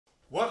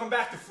Welcome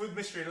back to Food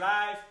Mystery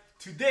Live.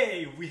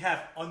 Today we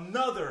have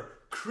another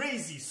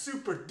crazy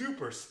super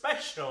duper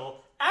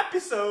special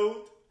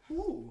episode.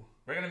 Ooh.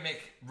 We're gonna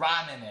make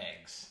ramen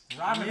eggs.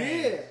 Ramen Yeah.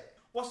 egg.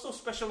 What's so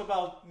special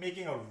about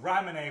making a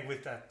ramen egg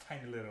with that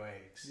tiny little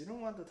eggs? You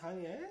don't want the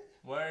tiny egg?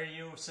 What are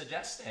you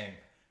suggesting?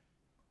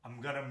 I'm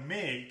gonna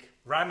make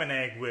ramen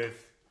egg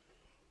with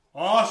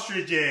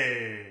ostrich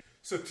egg.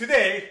 So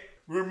today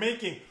we're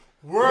making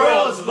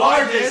world's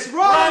largest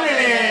ramen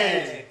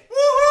egg.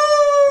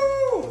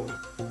 Woohoo!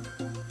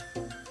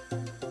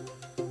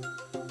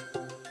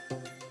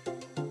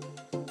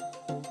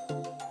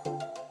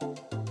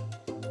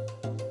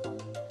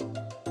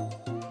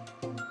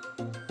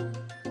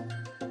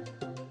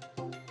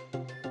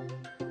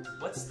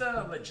 What's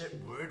the legit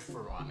word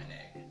for ramen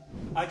egg?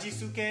味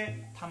付け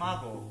玉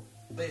子.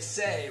 They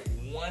say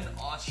one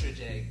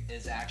ostrich egg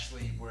is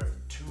actually worth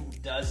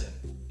 24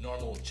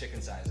 normal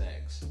chicken-sized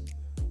eggs.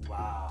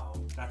 Wow,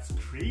 that's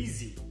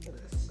crazy. Look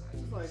at this.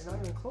 It's like not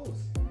even close.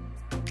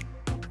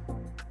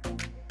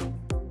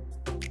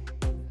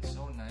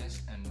 So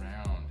nice and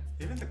round.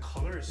 Even the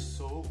color is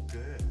so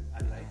good. I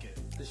like it.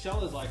 The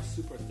shell is like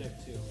super thick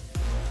too.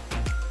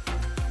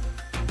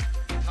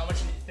 How much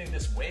do you think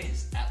this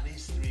weighs? At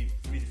least 3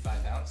 to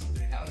 5 pounds?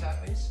 3 pounds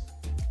at least?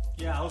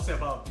 Yeah, I would say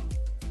about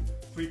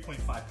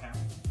 3.5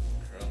 pounds.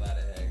 Curl that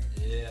egg.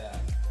 Yeah.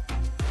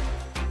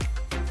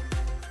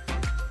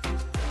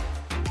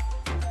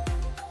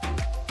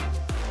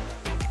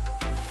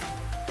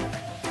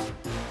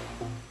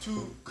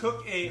 To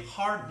cook a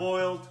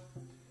hard-boiled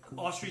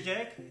ostrich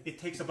egg, it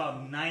takes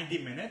about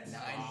 90 minutes.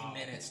 90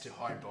 minutes to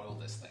hard boil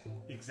this thing.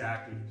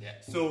 Exactly. Yeah.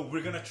 So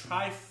we're gonna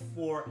try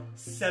for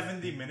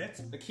 70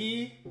 minutes. The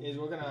key is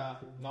we're gonna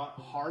not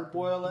hard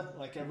boil it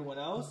like everyone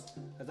else,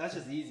 because that's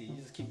just easy. You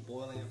just keep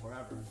boiling it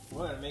forever.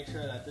 We're gonna make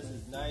sure that this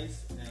is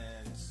nice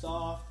and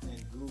soft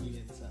and gooey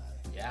inside.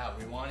 Yeah,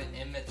 we want to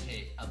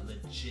imitate a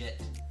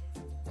legit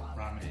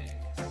ramen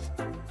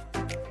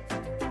egg.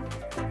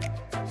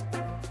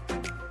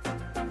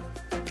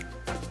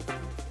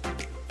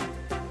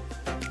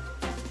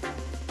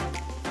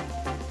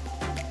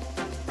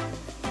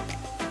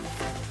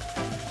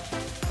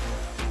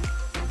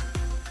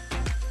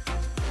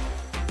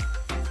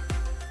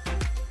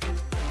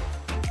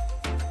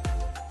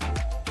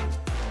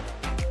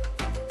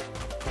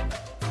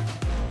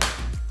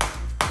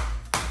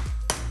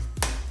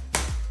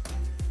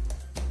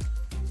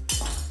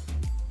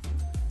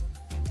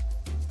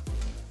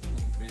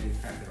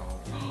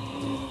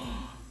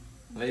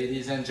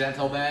 Ladies and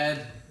gentlemen,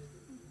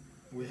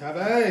 We have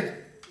egg.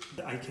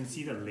 I can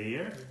see the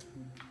layer.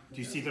 Do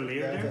you see the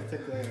layer Yeah, there? it's a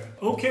thick layer.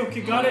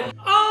 Okay, got it.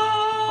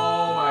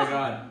 oh my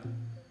god.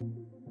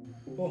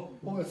 Oh,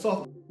 it's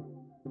soft.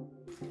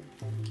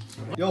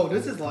 Yo,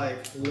 this is like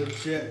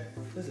legit.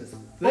 This is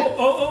thick.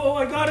 Oh,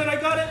 I got it.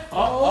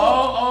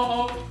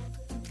 Oh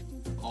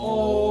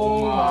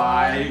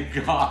my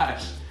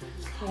gosh.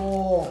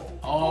 Oh.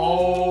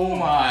 Oh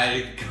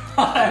my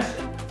gosh.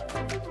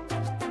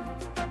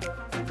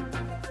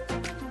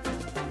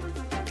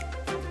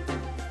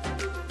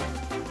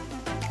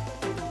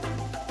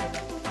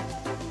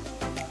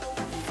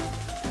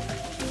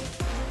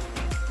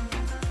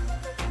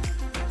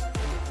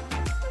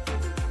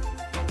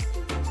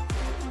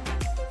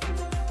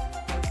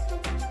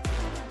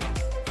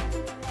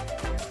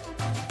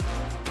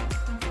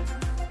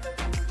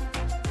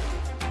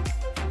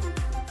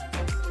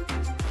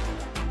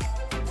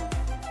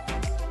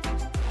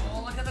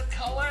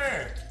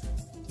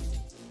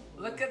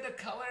 Look at the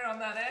color on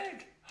that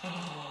egg.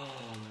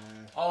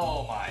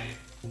 Oh my.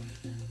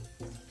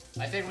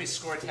 I think we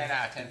scored 10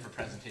 out of 10 for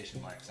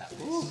presentation marks at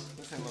least. Ooh,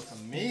 this thing looks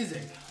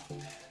amazing.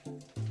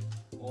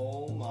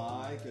 Oh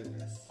my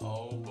goodness.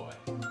 Oh boy.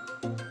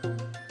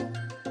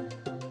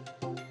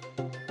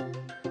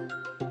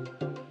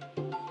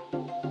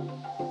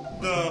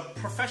 The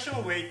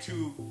professional way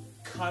to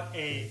cut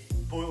a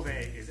boiled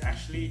egg is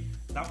actually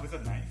not with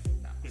a knife.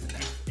 It's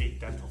with a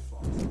dental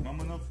floss.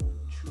 Moment of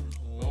truth.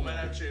 Moment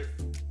of truth.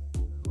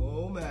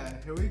 Oh man,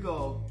 here we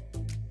go.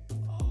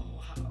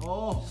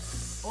 Oh.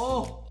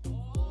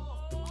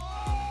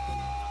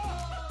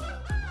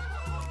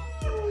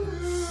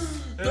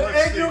 The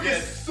egg yolk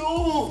is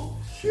so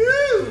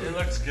huge. It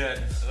looks good.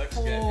 It looks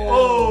good. Yeah,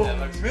 Oh that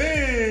looks good.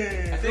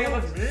 man! I think it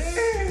looks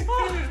man!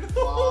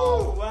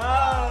 Wow.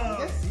 Wow!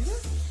 You guys see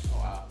this? Oh,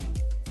 wow.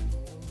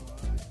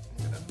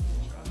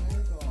 Oh my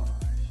gosh.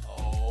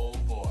 Oh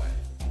boy.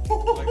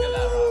 Look at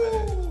that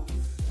ramen.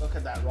 Look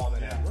at that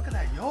ramen. Yeah. Look at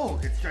that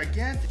yolk. It's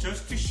gigantic.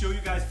 Just to show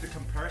you guys the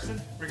comparison,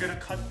 we're gonna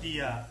cut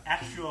the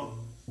actual,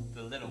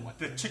 The little one.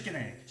 the chicken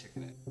egg.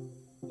 Chicken egg.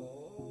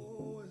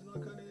 Oh, it's not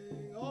cutting.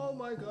 Oh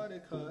my god,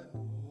 it cut.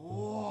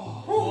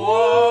 Whoa!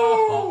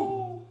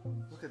 Whoa!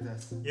 Look at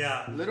this.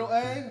 Yeah. Little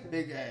egg,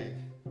 big egg.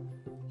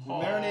 We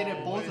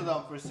marinated both of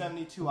them for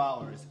 72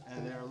 hours,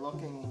 and they're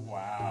looking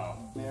Wow.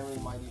 very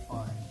mighty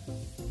fine.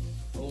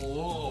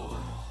 Oh.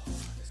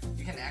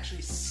 You can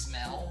actually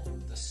smell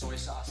the soy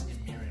sauce and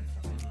mirin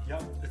from it.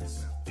 Yeah,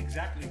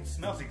 it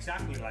smells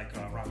exactly like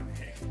ramen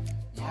egg.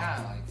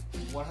 Yeah,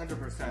 like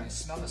 100%. you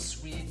smell the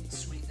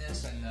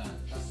sweetness and the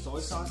That soy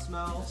sauce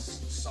smell.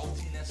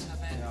 saltiness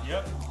of it. Yeah.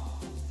 Yep.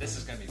 This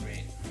is gonna be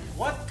great.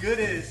 What good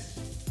is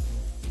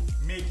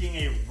making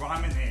a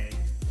ramen egg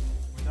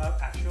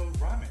without actual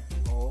ramen?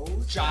 Oh,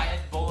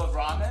 Giant bowl of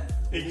ramen.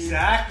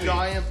 Exactly.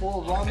 giant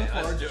bowl of ramen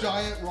Okay, let's or do a it.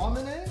 giant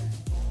ramen egg?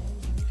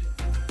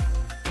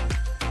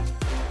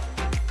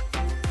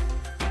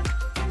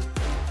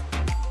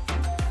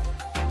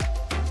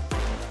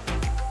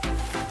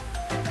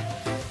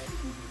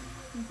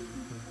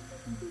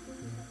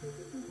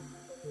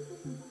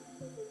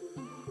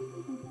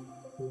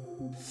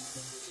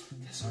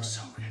 This looks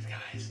so good,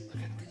 guys.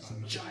 Look at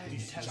these giant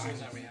utensils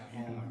that we have.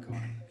 Oh my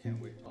god,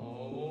 can't wait.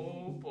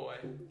 Oh boy.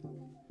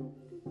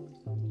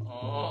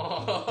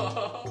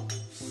 Oh.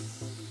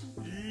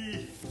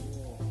 Eee.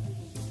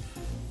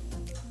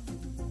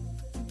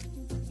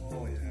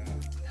 Oh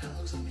yeah. That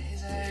looks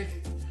amazing.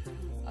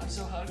 I'm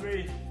so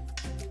hungry.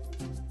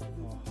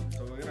 Oh,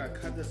 so we're gonna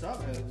cut this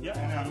up and Yeah,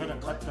 and I'm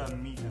gonna cut the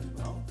meat as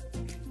well,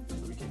 so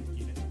we can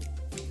eat it.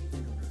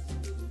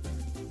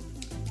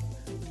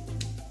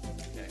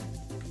 Okay.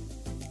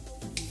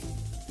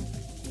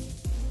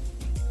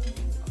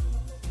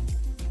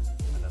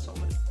 And that's all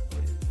it.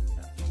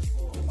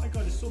 Oh my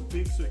god, it's so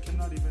big, so it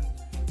cannot even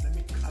let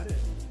me cut it.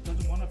 It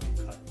doesn't want to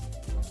be cut.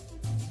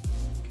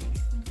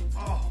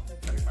 Oh,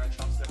 Gotta find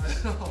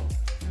chopsticks.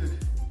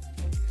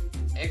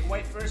 dude. Egg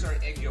white first or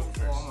egg yolk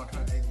Oh, I'm first?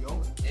 gonna try egg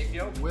yolk Egg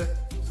yolk? with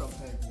some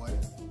egg white.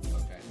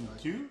 Okay.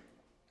 Two?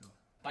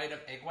 Bite of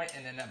egg white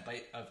and then a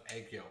bite of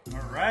egg yolk.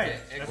 All right, Okay,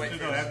 egg let's white do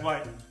the first. egg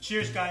white.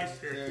 Cheers, guys.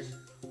 Cheers.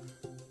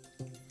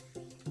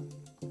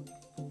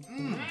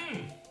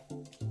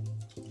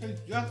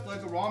 Tastes just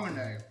like a ramen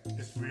egg.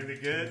 It's really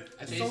good.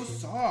 I It's taste, so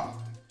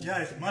soft. Yeah,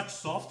 it's much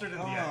softer than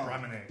the Oh.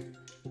 ramen egg.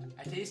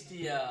 I taste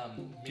the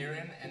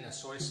mirin and the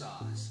soy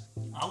sauce.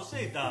 I would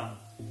say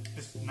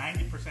it's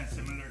 90%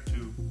 similar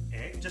to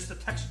egg. Just the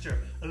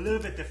texture, a little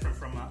bit different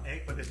from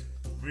egg, but it's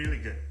really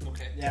good.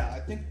 Okay. Yeah, I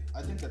think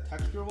the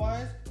texture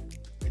wise,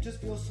 it just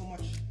feels so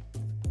much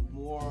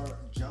more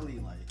jelly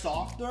like.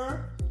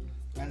 Softer,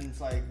 and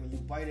it's like when you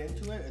bite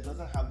into it, it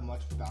doesn't have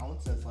much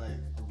bounce as like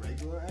a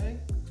regular egg.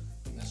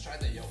 Let's try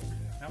the yolk.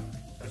 Yep,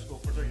 let's go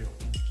for the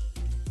yolk.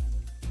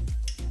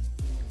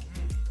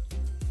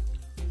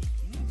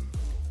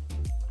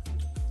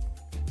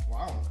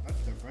 Wow, that's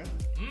different.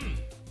 Mmm.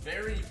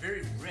 Very,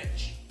 very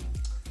rich.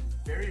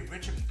 Very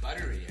rich and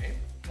buttery, eh?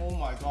 Oh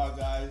my god,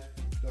 guys.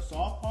 The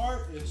soft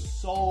part is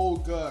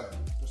so good.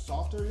 The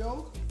softer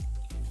yolk,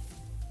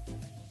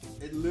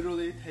 it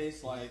literally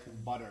tastes like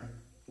butter.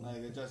 Like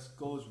it just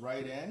goes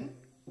right in,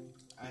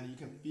 and you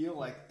can feel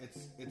like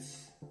it's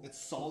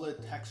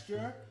solid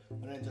texture,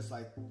 and then it just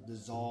like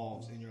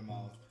dissolves in your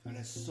mouth, and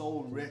it's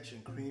so rich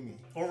and creamy.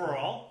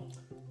 Overall,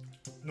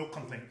 no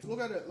complaints.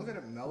 Look at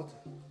it melt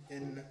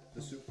in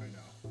the soup right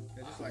now.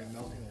 It's just like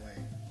melting away.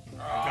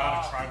 I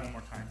gotta try one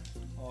more time.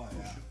 Oh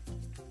yeah.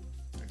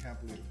 I can't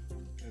believe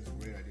it's a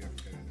great idea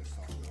for getting this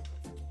soft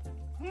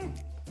yolk.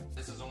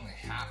 This is only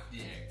half the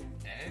egg,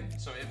 eh?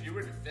 So if you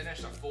were to finish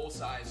a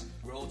full-size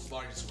world's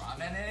largest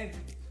ramen egg,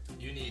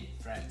 you need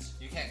friends.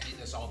 You can't eat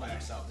this all by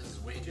yourself. This is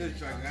way too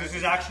It's many. This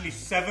is actually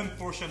 7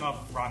 portion of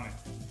ramen,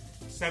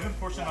 7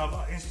 portion of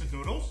instant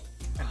noodles,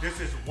 and this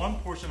is 1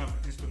 portion of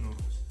instant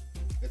noodles.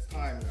 It's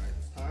time, guys.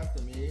 It's time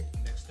for me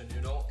Mix the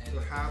noodle and to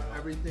the have noodle.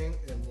 everything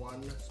in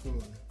one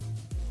spoon.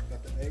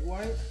 Got the egg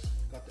white,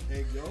 got the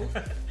egg yolk.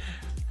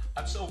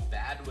 I'm so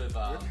bad with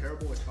You're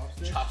terrible with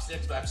chopsticks.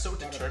 chopsticks, but I'm so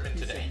Got a determined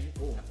piece of today. meat.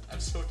 Oh, I'm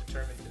so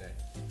determined today.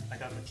 I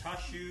got the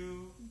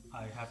chashu,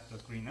 I have the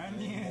green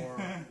onion. more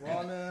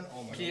ramen.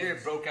 Oh my Peter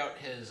god. broke out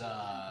his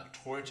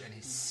torch and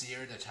he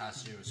seared the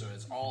chashu, so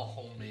it's all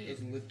homemade.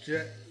 It's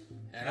legit.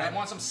 And I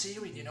want some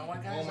seaweed. You know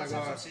what, guys? Oh my Let's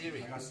have God. some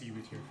seaweed. I got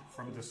seaweed here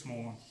from the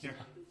small one. Here,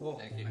 Oh,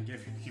 Thank you. I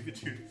give it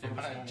to you You from the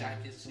want small a one.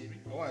 giant piece of seaweed?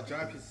 I want a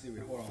giant piece of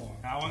seaweed. Hold on.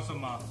 Now I want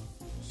some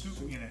soup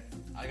in it.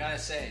 I gotta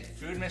say,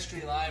 Food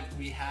Mystery Live,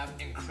 we have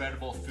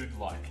incredible food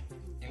luck.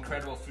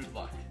 Incredible food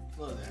luck.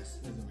 Look at this.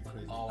 This is gonna be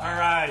crazy. Oh, wow. All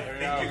right, There we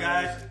thank go. you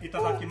guys.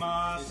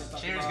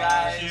 Itadakimasu. Cheers,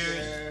 guys.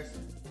 Cheers.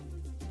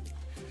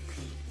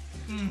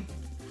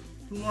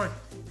 Lord.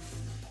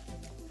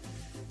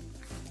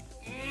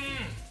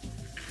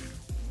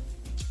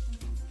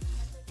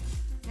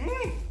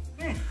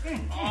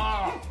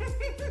 Oh.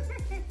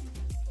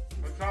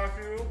 The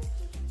chashu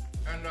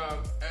and the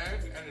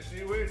egg and the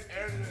seaweed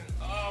and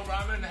oh,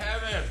 ramen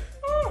heaven.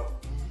 Woo.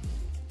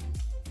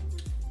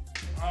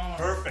 Oh,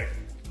 Perfect.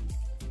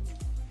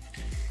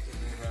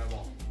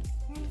 incredible.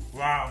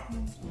 Wow.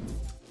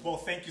 Well,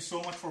 thank you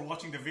so much for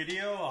watching the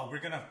video. We're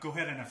gonna go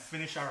ahead and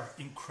finish our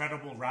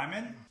incredible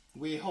ramen.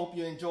 We hope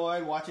you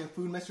enjoyed watching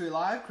Food Mystery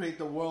Live create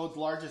the world's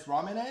largest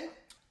ramen egg.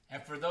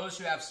 And for those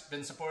who have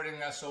been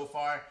supporting us so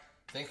far,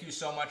 thank you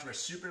so much. We're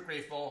super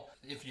grateful.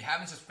 If you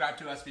haven't subscribed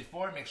to us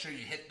before, make sure you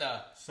hit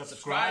the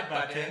subscribe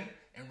button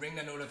and ring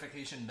the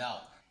notification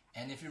bell.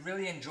 And if you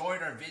really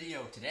enjoyed our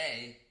video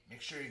today,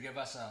 make sure you give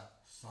us a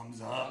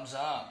Thumbs up. thumbs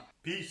up.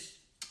 Peace.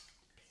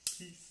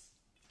 Peace.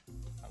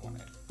 one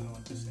egg.